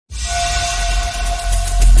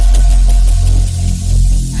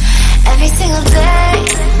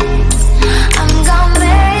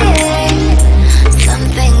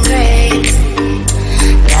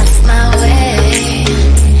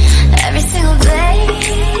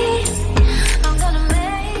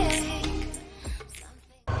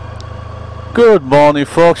Good morning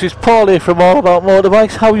folks, it's Paul here from All About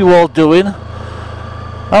Motorbikes. How you all doing?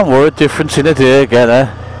 And we're a difference in a day again,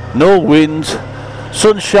 eh? No wind,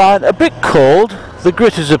 sunshine, a bit cold. The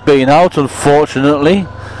gritters have been out unfortunately,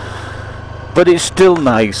 but it's still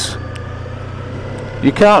nice.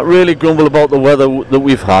 You can't really grumble about the weather that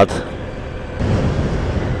we've had.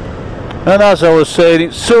 And as I was saying,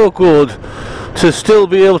 it's so good to still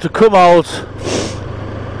be able to come out.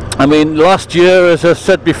 I mean, last year, as I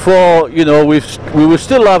said before, you know, we were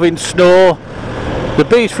still having snow. The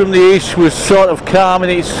beast from the east was sort of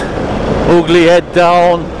calming its ugly head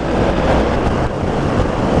down.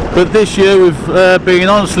 But this year we've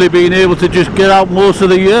honestly been able to just get out most of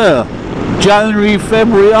the year. January,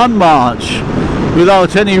 February and March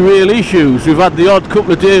without any real issues. We've had the odd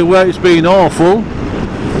couple of days where it's been awful.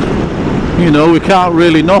 You know, we can't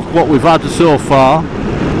really knock what we've had so far.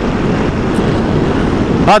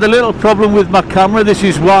 I had a little problem with my camera. This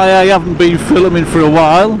is why I haven't been filming for a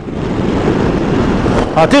while.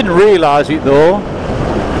 I didn't realise it though.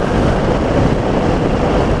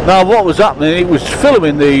 Now what was happening, it was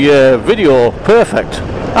filming the video perfect,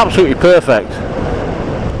 absolutely perfect,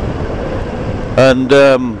 and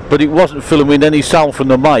but it wasn't filming any sound from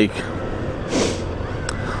the mic.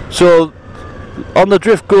 So on the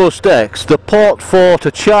Drift Ghost X, the port 4 to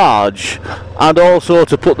charge and also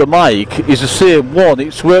to put the mic is the same one.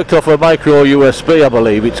 It's worked off a micro USB, I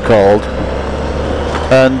believe it's called,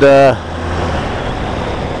 and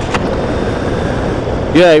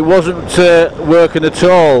yeah, it wasn't working at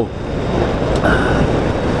all.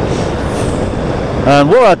 And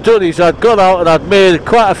what I'd done is I'd gone out and I'd made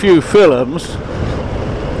quite a few films,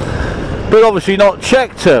 but obviously not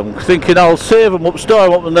checked them, thinking I'll save them up, store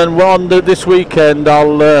them up, and then on this weekend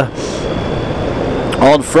I'll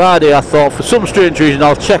on Friday I thought for some strange reason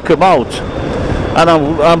I'll check them out, and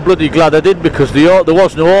I'm bloody glad I did, because there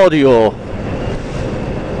was no audio.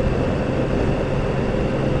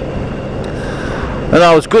 And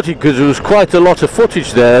I was gutted because there was quite a lot of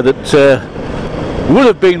footage there that would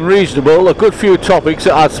have been reasonable, a good few topics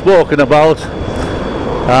that I'd spoken about,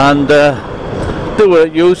 and they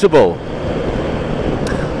weren't usable.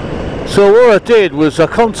 So what I did was I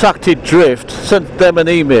contacted Drift, sent them an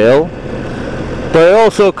email, but I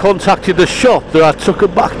also contacted the shop that I took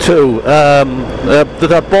it back to,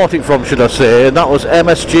 that I bought it from, should I say, and that was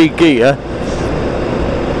MSG Gear.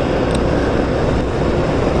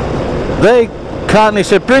 They kindly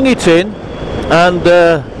said bring it in, and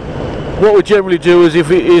what we generally do is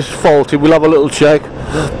if it is faulty we'll have a little check,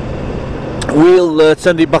 we'll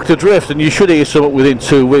send it back to Drift, and you should hear something within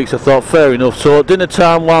 2 weeks. I thought fair enough. So at dinner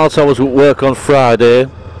time whilst I was at work on Friday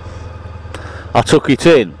I took it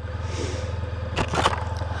in,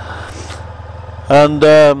 and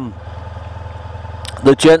the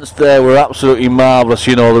gents there were absolutely marvellous,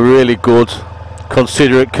 you know, they're really good,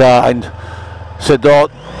 considerate, kind. Said, oh,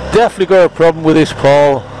 definitely got a problem with this,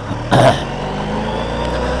 Paul.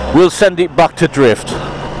 We'll send it back to Drift.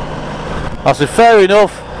 I said fair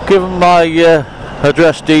enough, give them my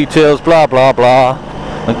address details, blah blah blah,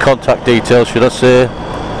 and contact details, should I say,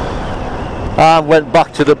 and went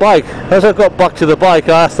back to the bike. As I got back to the bike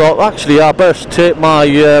I thought actually I best take my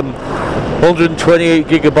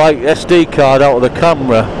 128GB SD card out of the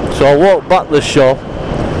camera. So I walked back to the shop.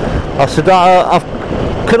 I said,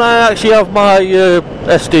 can I actually have my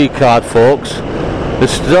SD card, folks? They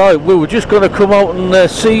said, oh, we were just going to come out and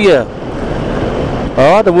see you.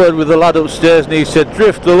 I had a word with the lad upstairs and he said,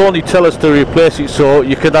 Drift, they'll only tell us to replace it so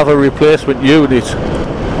you can have a replacement unit.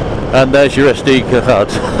 And there's your SD card.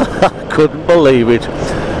 I couldn't believe it.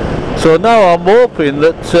 So now I'm hoping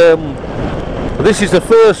that this is the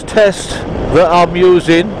first test that I'm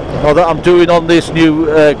using, or that I'm doing on this new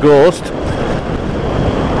Ghost.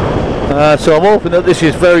 So I'm hoping that this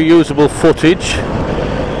is very usable footage,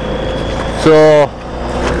 so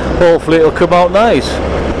hopefully it'll come out nice.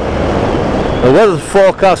 The weather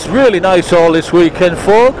forecast really nice all this weekend,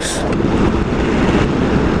 folks.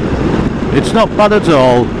 It's not bad at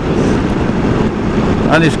all,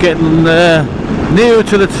 and it's getting nearer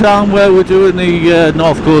to the town where we're doing the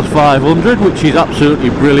North Coast 500, which is absolutely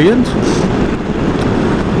brilliant.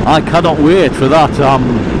 I cannot wait for that. I'm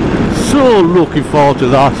so looking forward to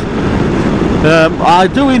that. I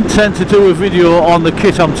do intend to do a video on the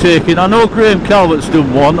kit I'm taking. I know Graham Calvert's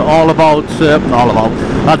done one all about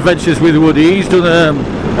Adventures with Woody. He's done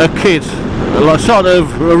a kit, sort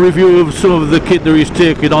of a review of some of the kit that he's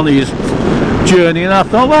taken on his journey, and I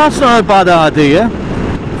thought, well, that's not a bad idea.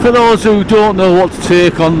 For those who don't know what to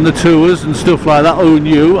take on the tours and stuff like that, who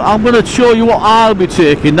knew, I'm going to show you what I'll be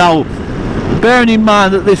taking. Now, bearing in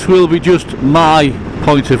mind that this will be just my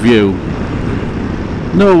point of view.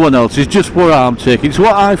 No one else. It's just what I'm taking. It's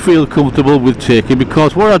what I feel comfortable with taking,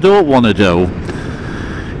 because what I don't want to do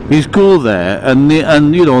is go there and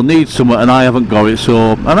you know, need somewhere and I haven't got it.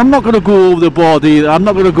 So, and I'm not going to go over the board either. I'm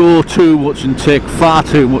not going to go too much and take far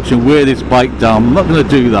too much and wear this bike down. I'm not going to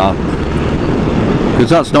do that, because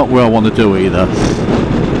that's not what I want to do either.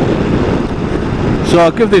 So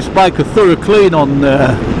I'll give this bike a thorough clean on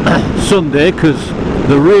Sunday, because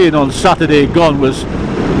the rain on Saturday gone was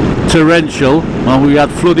torrential and we had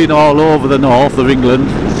flooding all over the north of England.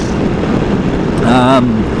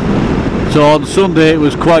 So on Sunday it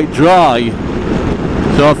was quite dry,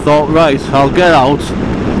 so I thought, right, I'll get out.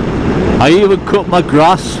 I even cut my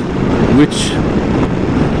grass, which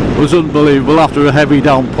was unbelievable after a heavy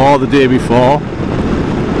downpour the day before.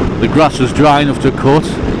 The grass was dry enough to cut.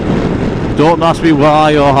 Don't ask me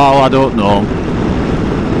why or how, I don't know.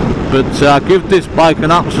 But I give this bike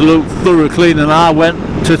an absolute thorough clean, and I went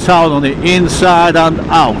to town on it inside and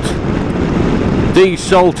out.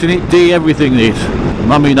 De-salting it, de-everything it.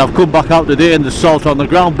 I mean, I've come back out today and there's salt on the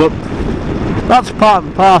ground, but that's part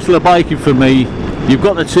and parcel of biking for me. You've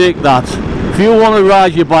got to take that. If you want to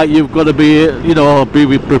ride your bike, you've got to be, you know,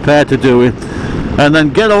 be prepared to do it. And then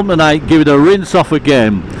get on tonight, give it a rinse off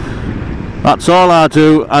again. That's all I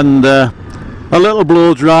do, and a little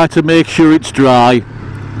blow dry to make sure it's dry.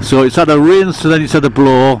 So it's had a rinse and then it's had a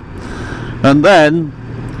blow, and then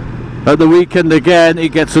at the weekend again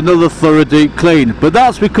it gets another thorough deep clean. But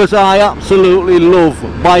that's because I absolutely love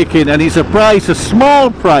biking, and it's a price, a small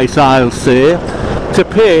price I'll say, to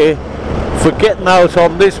pay for getting out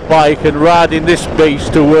on this bike and riding this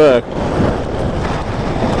beast to work.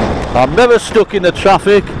 I'm never stuck in the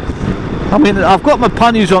traffic. I mean, I've got my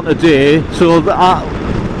pannies on today, so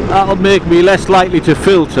that'll make me less likely to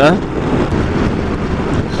filter.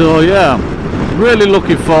 So yeah, really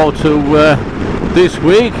looking forward to this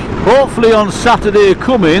week. Hopefully on Saturday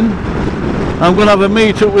coming I'm going to have a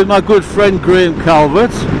meet up with my good friend Graham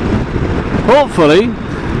Calvert. Hopefully.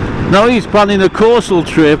 Now he's planning a coastal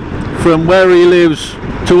trip from where he lives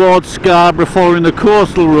towards Scarborough, following the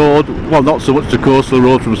coastal road. Well, not so much the coastal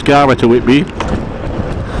road from Scarborough to Whitby,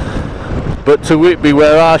 but to Whitby,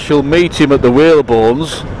 where I shall meet him at the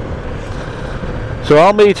Whalebones. So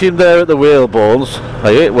I'll meet him there at the Whalebones.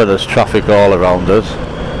 I hate when there's traffic all around us.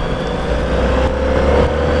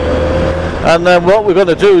 And then what we're going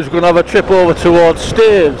to do is we're going to have a trip over towards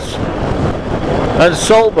Staves and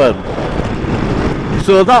Saltburn.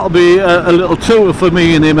 So that'll be a little tour for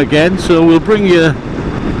me and him again. So we'll bring you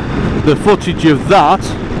the footage of that.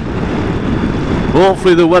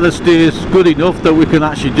 Hopefully the weather stays good enough that we can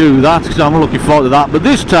actually do that, because I'm looking forward to that. But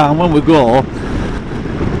this time when we go,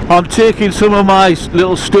 I'm taking some of my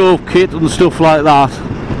little stove kit and stuff like that.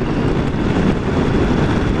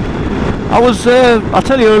 I'll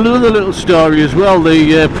tell you another little story as well.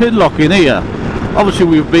 The pin lock in here, obviously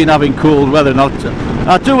we've been having cold weather, and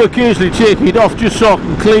I do occasionally take it off just so I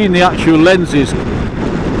can clean the actual lenses,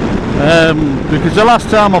 because the last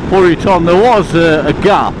time I put it on there was a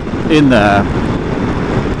gap in there.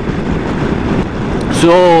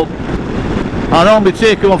 So I normally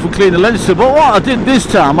take them off and clean the lenses, but what I did this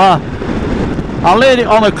time, I laid it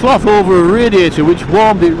on a cloth over a radiator, which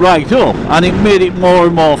warmed it right up, and it made it more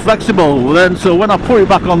and more flexible. Then, so when I put it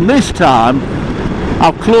back on this time,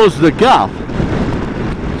 I've closed the gap,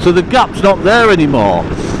 so the gap's not there anymore,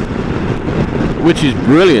 which is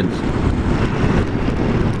brilliant.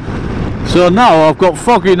 So now I've got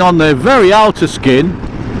fogging on the very outer skin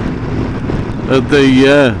of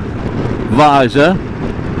the visor,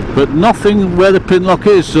 but nothing where the pin lock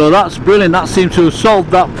is. So that's brilliant. That seems to have solved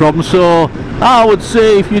that problem. So I would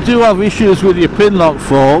say, if you do have issues with your pin lock,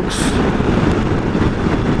 folks,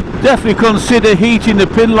 definitely consider heating the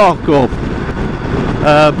pin lock up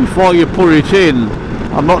before you put it in.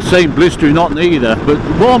 I'm not saying blistering, not neither, but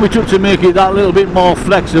warm it up to make it that little bit more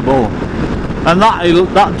flexible, and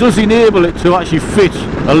that does enable it to actually fit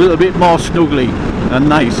a little bit more snugly and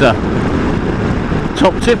nicer.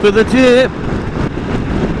 Top tip of the day.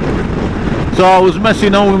 So I was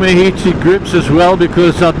messing on with my heated grips as well,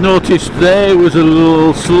 because I'd noticed there was a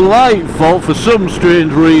little slight fault for some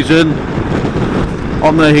strange reason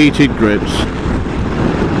on the heated grips.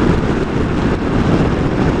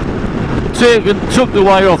 Took the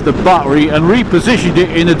wire off the battery and repositioned it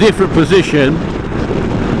in a different position,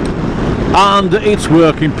 and it's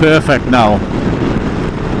working perfect now.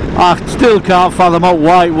 I still can't fathom out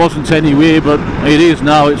why it wasn't anyway, but it is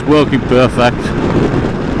now. It's working perfect.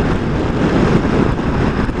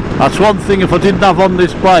 That's one thing if I didn't have on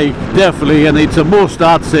this bike, definitely, and it's a must,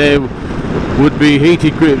 I'd say, would be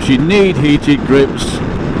heated grips. You need heated grips.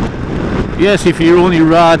 Yes, if you're only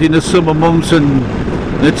riding the summer months and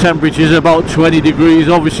The temperature's about 20 degrees.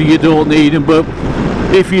 Obviously you don't need them, but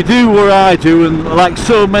if you do what I do, and like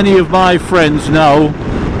so many of my friends now,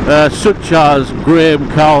 such as Graham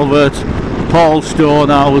Calvert, Paul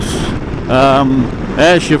Stonehouse,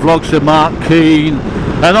 Ayrshire Vlogster, Mark Keane,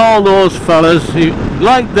 and all those fellas,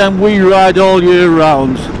 like them, we ride all year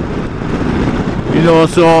round. You know,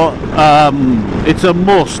 so it's a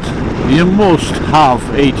must. You must have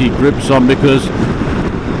heated grips on, because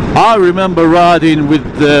I remember riding with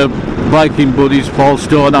the biking buddies Paul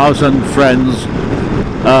Stonehouse and friends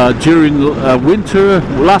during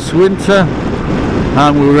last winter,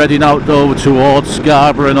 and we were heading out over towards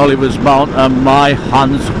Scarborough and Oliver's Mount, and my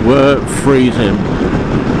hands were freezing.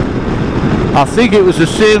 I think it was the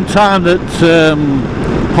same time that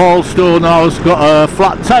Paul Stonehouse got a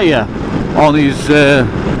flat tyre on his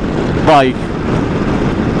bike,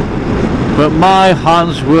 but my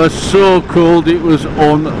hands were so cold it was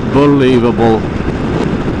unbelievable.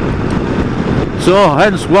 So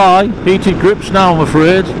hence why heated grips now, I'm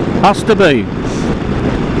afraid. Has to be.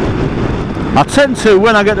 I tend to,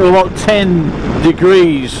 when I get to about 10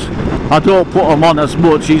 degrees, I don't put them on as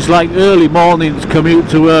much. It's like early mornings commute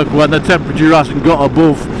to work when the temperature hasn't got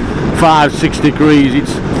above 5-6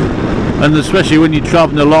 degrees. And especially when you're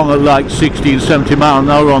travelling along at like 60-70 miles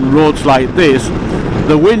an hour on roads like this,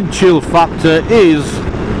 the wind chill factor is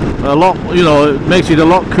a lot, you know, it makes it a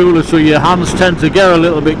lot cooler, so your hands tend to get a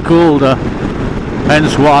little bit colder.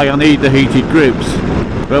 Hence why I need the heated grips.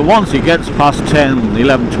 But once it gets past 10,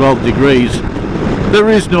 11, 12 degrees, there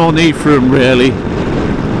is no need for them really.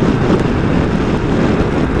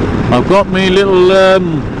 I've got me little,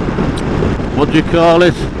 what do you call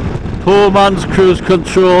it, poor man's cruise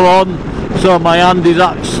control on, so my hand is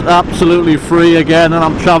absolutely free again, and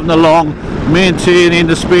I'm travelling along maintaining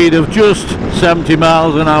the speed of just 70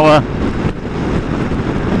 miles an hour.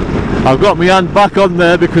 I've got my hand back on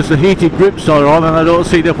there because the heated grips are on, and I don't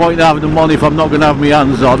see the point in having them on if I'm not going to have my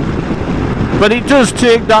hands on. But it does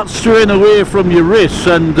take that strain away from your wrists,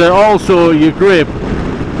 and also your grip.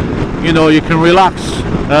 You know, you can relax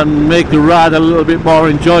and make the ride a little bit more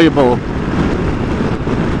enjoyable.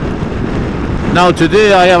 Now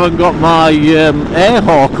today I haven't got my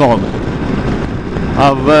Airhawk on.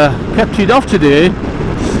 I've kept it off today,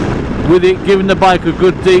 with it giving the bike a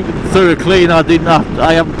good deep thorough clean. I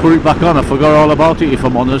haven't put it back on. I forgot all about it, if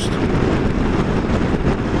I'm honest.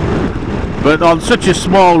 But on such a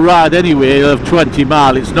small ride anyway of 20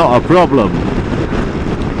 mile, it's not a problem.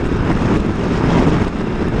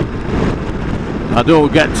 I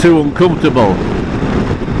don't get too uncomfortable.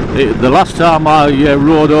 The last time I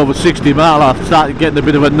rode over 60 mile, I started getting a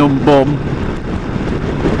bit of a numb bum.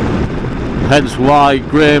 Hence why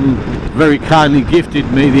Graham very kindly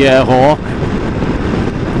gifted me the Airhawk.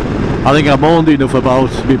 I think I'm old enough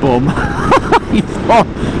about me bum. He thought,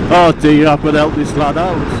 oh dear, I could help this lad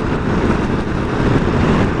out.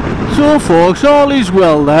 So folks, all is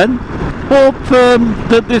well then. Hope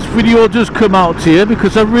that this video does come out to you,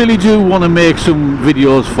 because I really do want to make some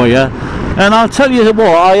videos for you. And I'll tell you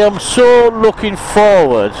what, I am so looking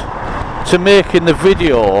forward to making the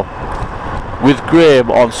video with Graham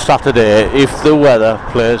on Saturday if the weather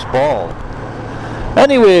plays ball.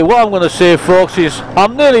 Anyway, what I'm going to say folks is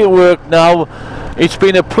I'm nearly at work now. It's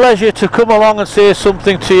been a pleasure to come along and say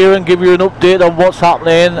something to you and give you an update on what's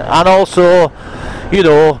happening, and also, you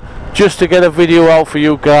know, just to get a video out for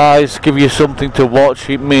you guys, give you something to watch.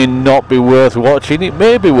 It may not be worth watching, it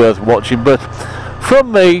may be worth watching, but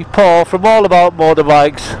from me, Paul, from All About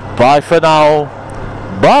Motorbikes, bye for now.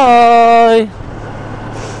 Bye.